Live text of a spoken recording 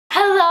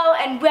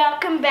and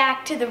welcome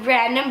back to the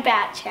Random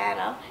Bat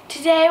channel.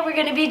 Today we're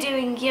going to be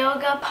doing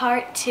yoga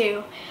part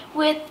 2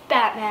 with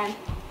Batman.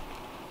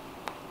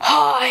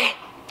 Hi!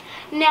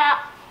 Now,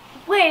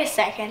 wait a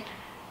second.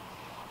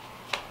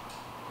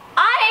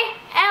 I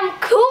am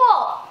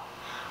cool!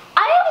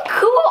 I am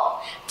cool!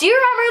 Do you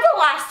remember the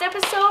last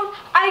episode?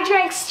 I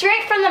drank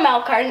straight from the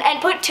milk carton and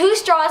put 2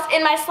 straws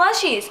in my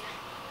slushies.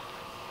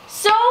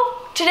 So,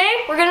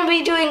 today we're going to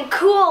be doing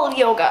cool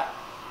yoga.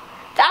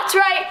 That's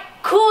right,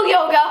 cool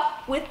yoga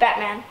with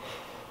Batman.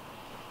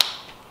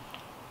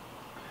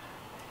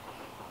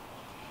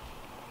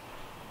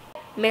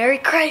 Merry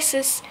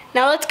Crisis.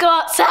 Now let's go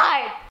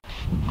outside.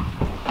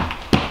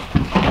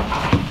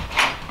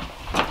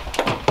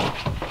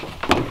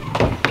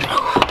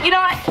 You know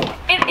what?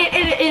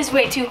 It is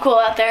way too cool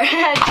out there.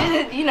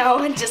 You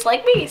know, just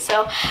like me.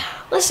 So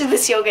let's do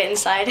this yoga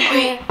inside.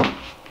 Wait,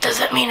 does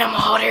that mean I'm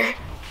hotter?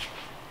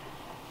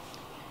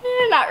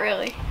 Not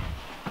really.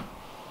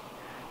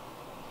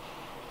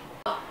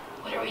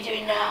 What are we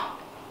doing now?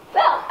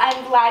 Well,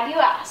 I'm glad you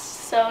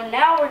asked. So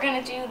now we're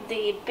gonna do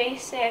the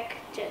basic,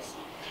 just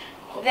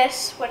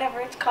this, whatever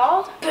it's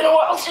called. Been a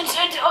while since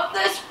I done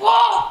this.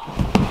 Whoa!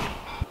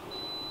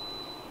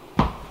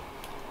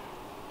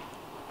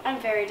 I'm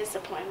very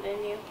disappointed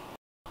in you.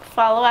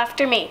 Follow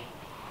after me.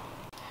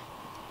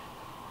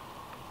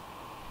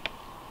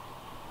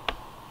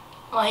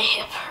 My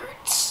hip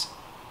hurts.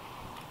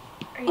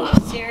 Are you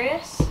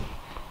serious?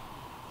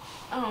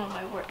 Oh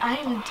my word,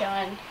 I'm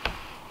done.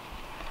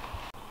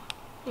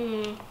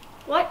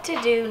 What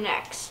to do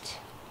next?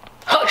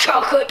 Hot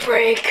chocolate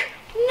break.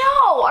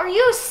 No, are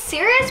you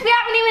serious? We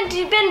haven't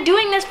even been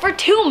doing this for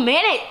 2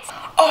 minutes.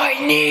 I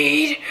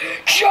need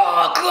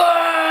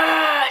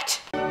chocolate!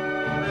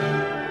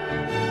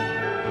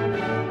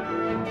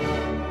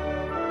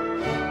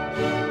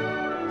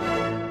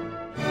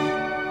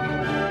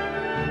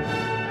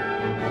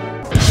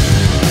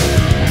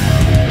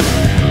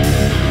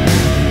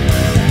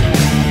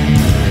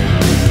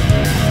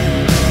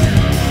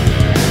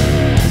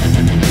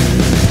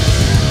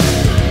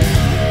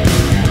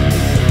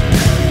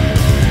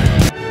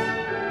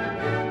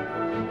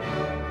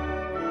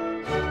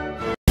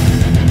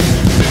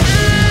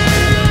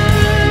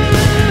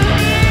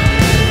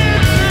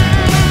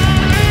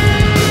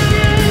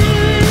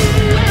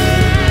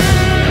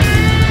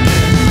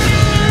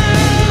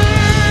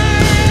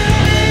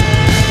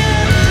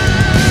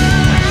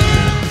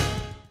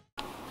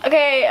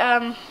 Okay,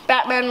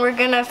 Batman, we're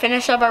gonna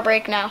finish up our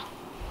break now.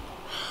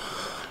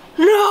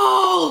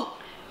 No!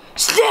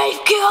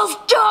 Snape kills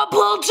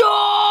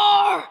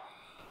Dumbledore!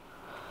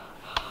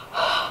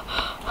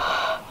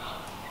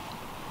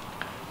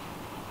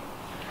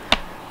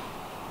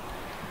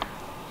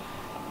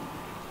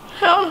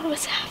 I don't know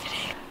what's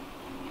happening.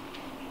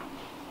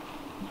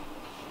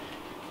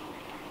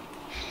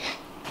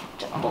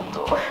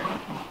 Dumbledore.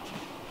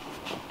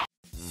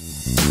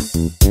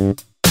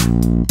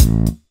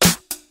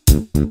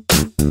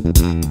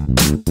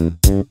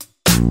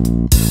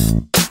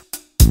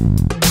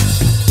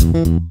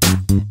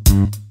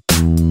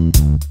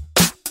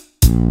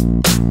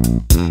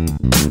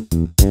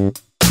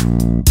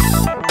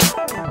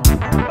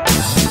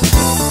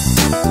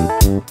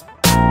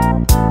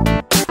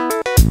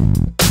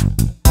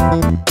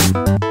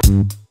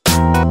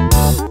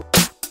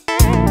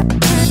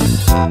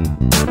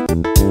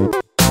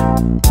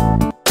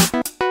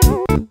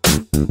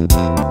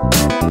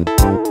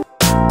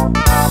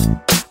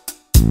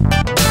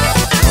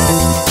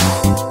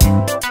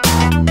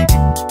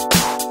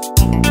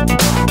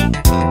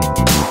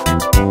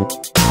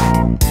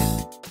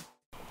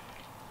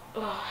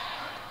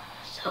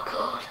 So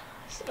cold.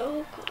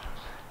 So cool.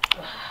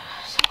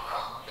 So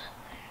cold.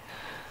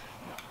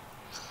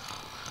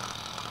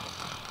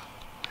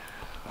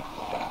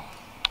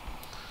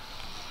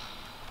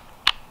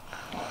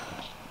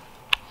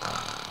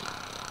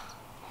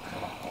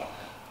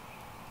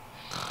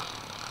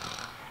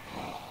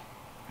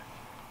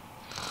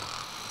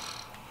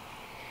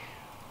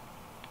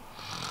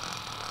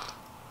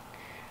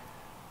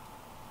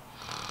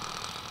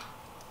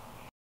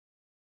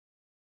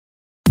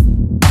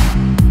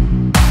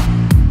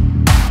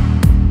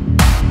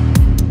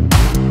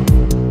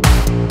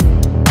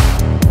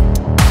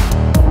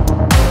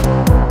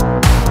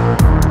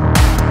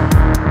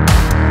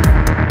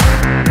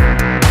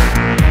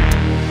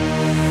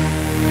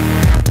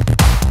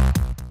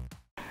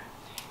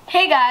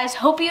 Hey guys,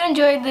 hope you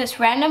enjoyed this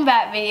Random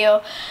Bat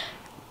video.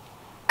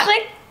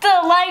 Click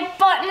the like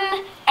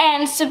button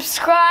and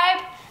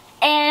subscribe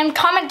and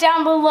comment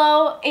down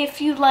below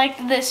if you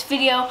liked this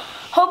video.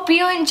 Hope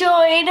you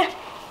enjoyed.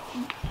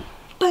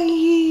 Bye.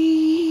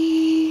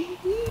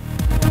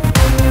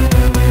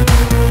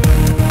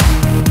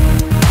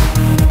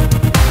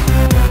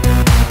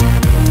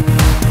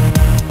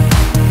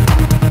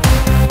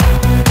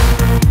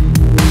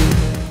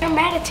 You're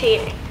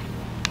meditating.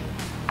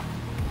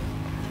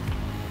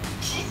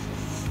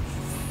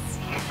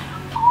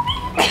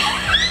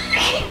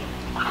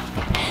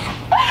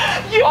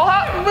 You're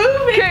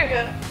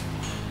moving!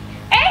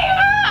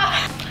 Ava!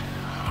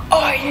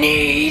 I I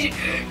need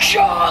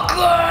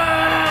chocolate.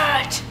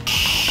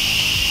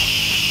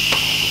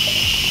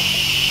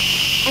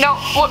 No,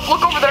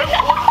 look over there.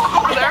 Look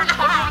over there. Look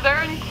over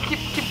there, and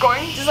keep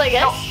going. Just like this?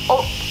 No.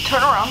 Oh,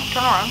 turn around.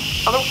 Turn around.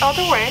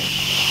 Other way.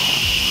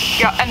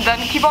 Yeah, and then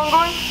keep on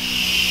going.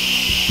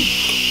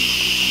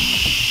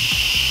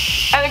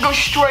 And then go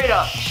straight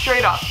up.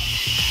 Straight up.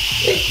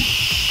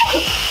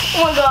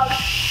 Oh my god.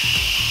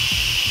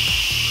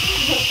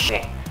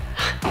 Okay.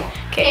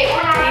 Okay,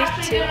 We're not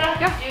actually 3, 2.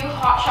 gonna do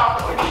hot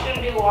chocolate. We're just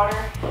gonna do water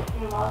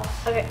and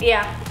mugs. Okay,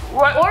 yeah.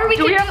 What? Or we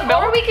Do we have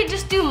milk? could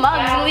just do mugs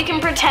Yeah, and we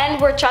can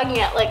pretend we're chugging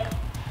it like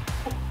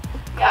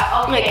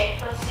Yeah. Okay.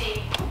 Let's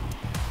see.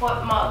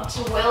 What mugs?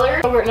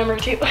 Willard. yogurt number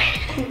 2.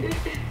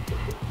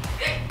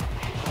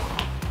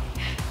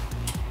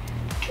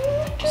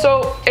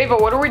 So, Ava,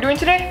 what are we doing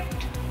today?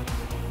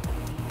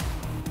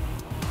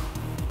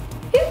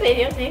 You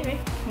videotape me.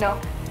 No.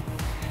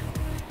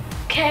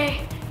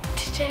 Okay,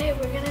 today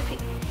we're gonna be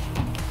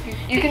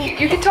You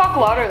can talk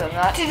louder than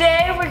that.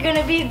 Today we're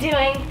gonna be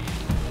doing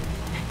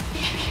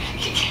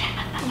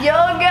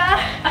yoga.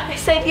 I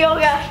said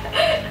yoga,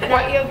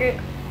 not yogurt.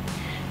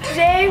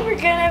 Today we're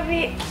gonna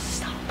be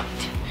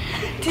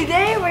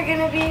Today we're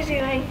gonna be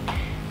doing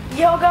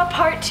yoga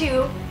part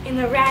 2 in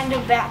the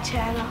Random Bat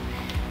channel.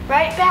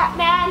 Right,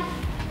 Batman?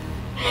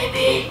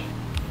 Maybe.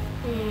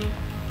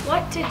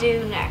 What to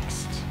do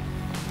next?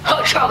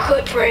 Hot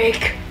chocolate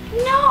break.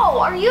 No,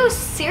 are you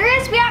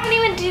serious? We haven't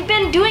even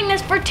been doing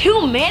this for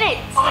 2 minutes.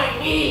 I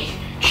need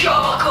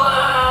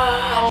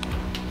chocolate.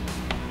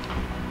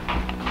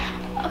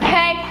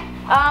 Okay.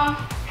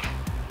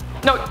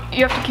 No,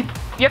 you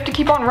have to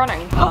keep on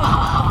running.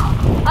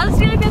 I was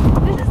feeling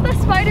good.